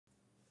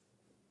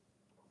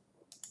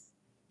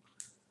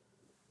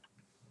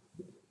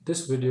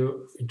This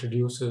video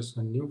introduces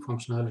a new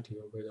functionality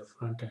of VEDA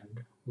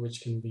front-end,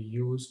 which can be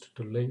used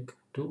to link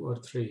 2 or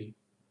 3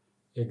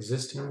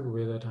 existing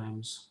VEDA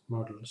times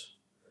models.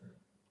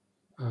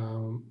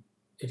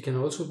 It can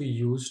also be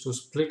used to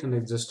split an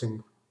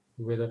existing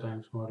VEDA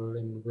times model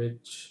in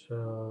which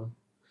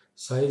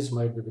size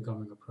might be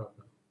becoming a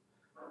problem.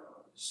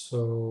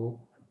 So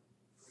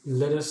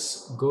let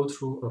us go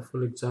through a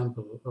full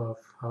example of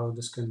how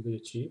this can be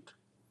achieved.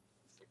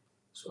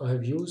 So I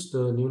have used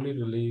the newly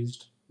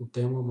released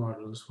demo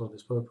models for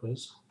this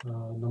purpose,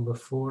 number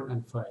 4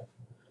 and 5.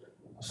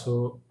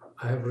 So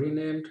I have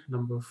renamed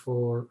number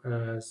 4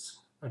 as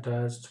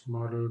attached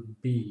model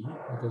B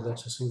because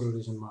that's a single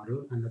region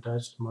model, and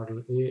attached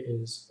model A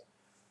is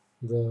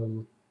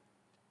the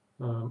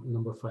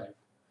number 5.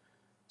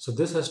 So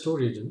this has 2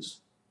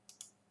 regions.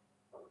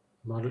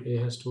 Model A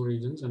has 2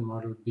 regions and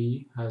model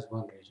B has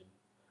 1 region.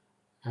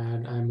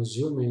 And I'm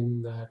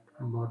assuming that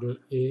model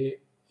A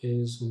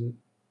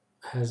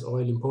has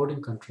oil importing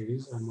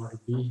countries and model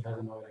B has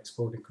an oil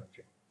exporting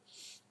country.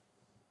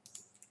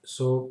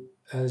 So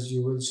as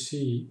you will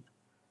see,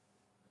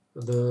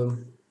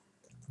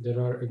 there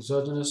are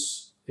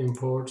exogenous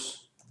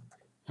imports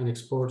and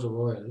exports of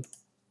oil.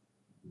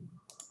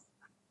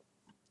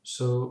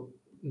 So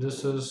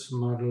this is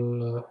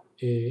model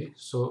A.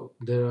 So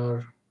there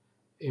are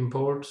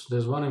imports,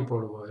 there's one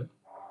import of oil.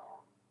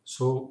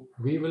 So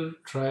we will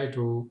try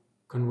to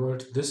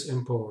convert this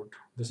import,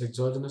 this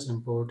exogenous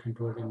import,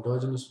 into an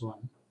endogenous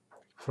one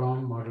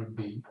from model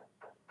B.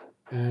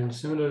 And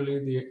similarly,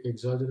 the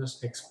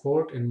exogenous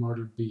export in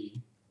model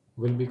B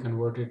will be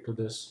converted to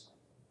this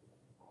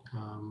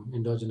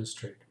endogenous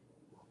trade.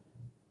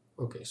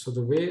 Okay, so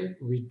the way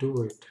we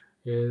do it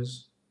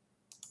is,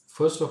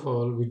 first of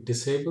all, we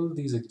disable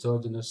these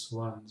exogenous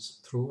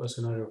ones through a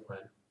scenario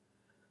file.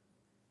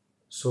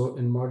 So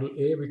in model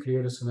A, we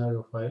create a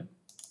scenario file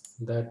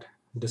that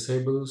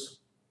disables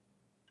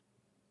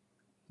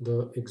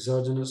the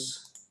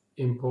exogenous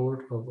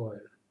import of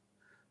oil.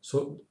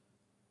 So,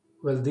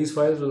 well, these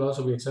files will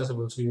also be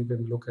accessible, so you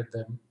can look at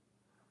them.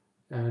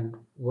 And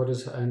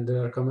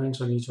there are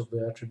comments on each of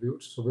the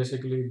attributes. So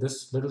basically,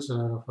 this little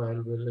scenario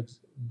file will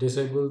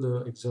disable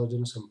the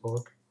exogenous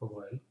import of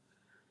oil.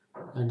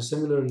 And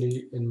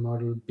similarly, in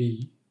model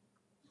B,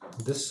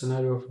 this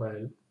scenario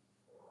file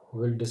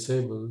will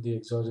disable the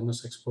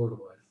exogenous export of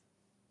oil.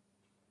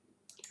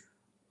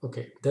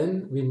 Okay,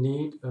 then we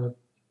need a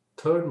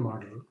third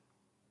model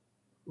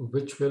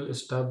which will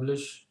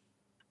establish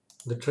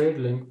the trade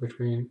link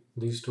between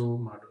these two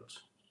models.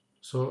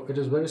 So it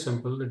is very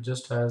simple. It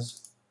just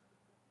has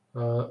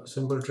a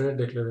simple trade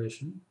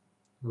declaration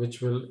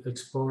which will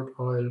export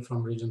oil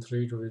from region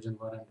 3 to region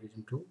 1 and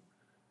region 2.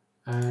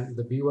 And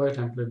the BY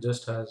template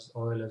just has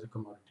oil as a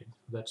commodity.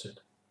 That's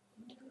it.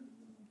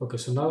 Okay,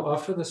 so now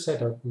after the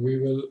setup, we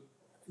will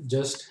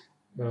just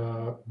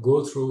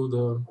go through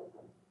the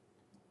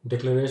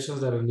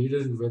declarations that are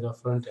needed in VEDA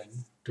front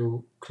end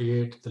to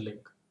create the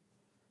link.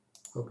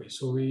 Okay,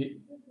 so we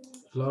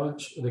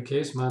launch the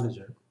case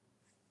manager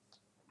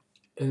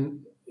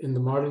in the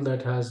model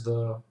that has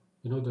the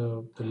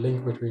the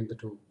link between the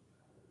two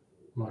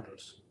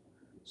models.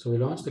 So we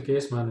launch the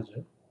case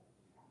manager,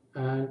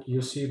 and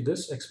you see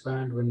this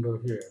expand window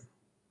here.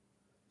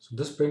 So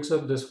this brings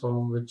up this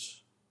form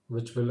which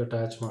will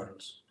attach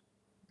models.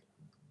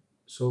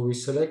 So we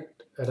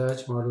select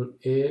attach model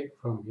A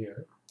from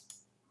here,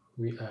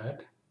 we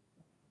add,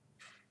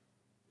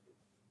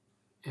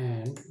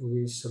 and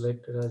we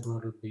select attach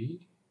model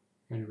B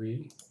and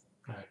we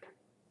add.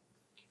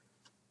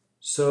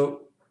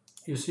 So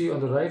you see on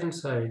the right hand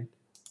side,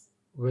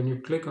 when you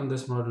click on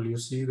this model, you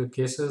see the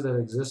cases that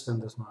exist in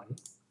this model,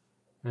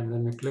 and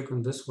when you click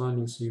on this one,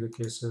 you see the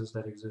cases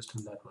that exist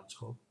in that one.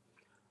 So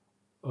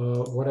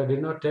what I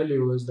did not tell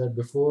you is that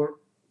before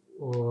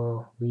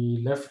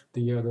we left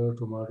the other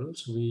two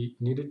models, we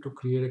needed to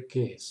create a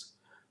case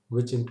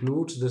which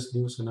includes this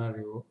new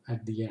scenario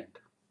at the end.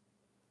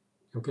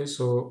 Okay,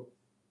 so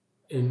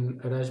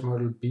in attach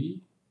model B,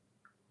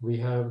 we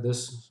have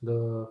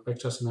the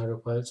extra scenario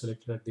file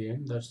selected at the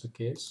end. That's the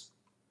case,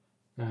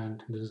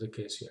 and this is the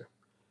case here.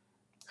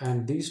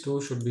 And these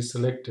two should be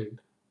selected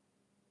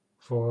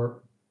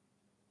for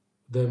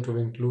them to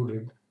be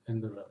included in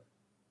the run.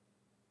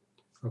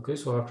 Okay,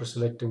 so after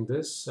selecting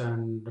this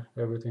and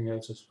everything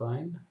else is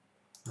fine,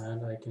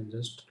 and I can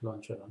just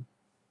launch a run.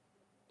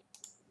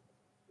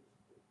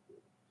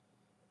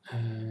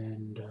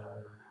 And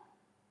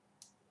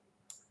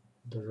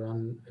the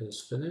run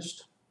is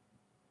finished.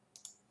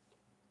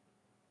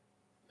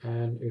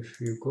 And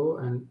if you go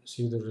and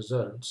see the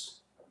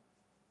results,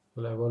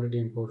 well, I've already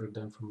imported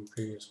them from the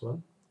previous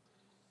one.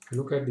 If you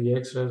look at the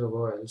X-rays of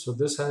oil, so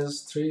this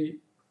has 3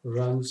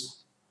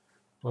 runs,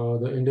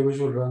 the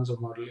individual runs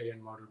of model A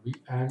and model B,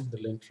 and the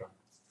linked run.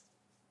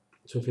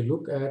 So if you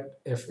look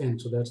at FN,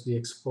 so that's the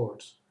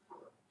exports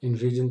in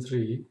region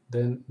 3,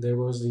 then there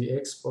was the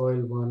X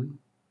oil 1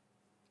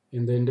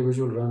 in the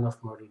individual run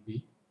of model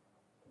B,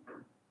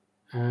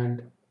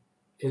 and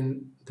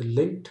in the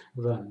linked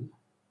run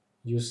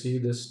you see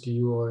this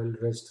TU oil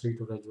reg 3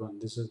 to reg 1.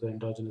 This is the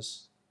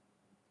endogenous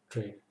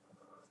trade.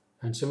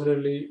 And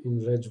similarly,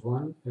 in reg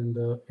 1, in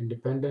the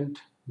independent,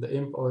 the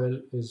imp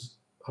oil is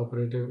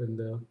operative in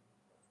the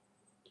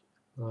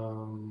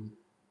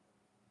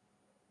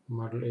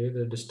model A,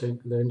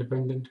 the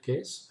independent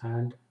case,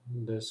 and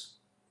this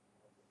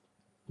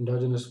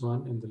endogenous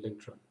one in the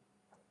linked run.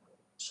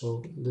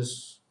 So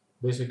this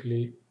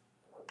basically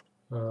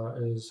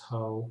is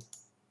how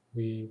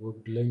we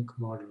would link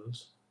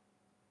models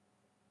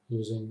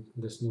using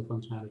this new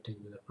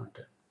functionality with the front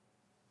end.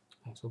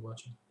 Thanks for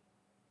watching.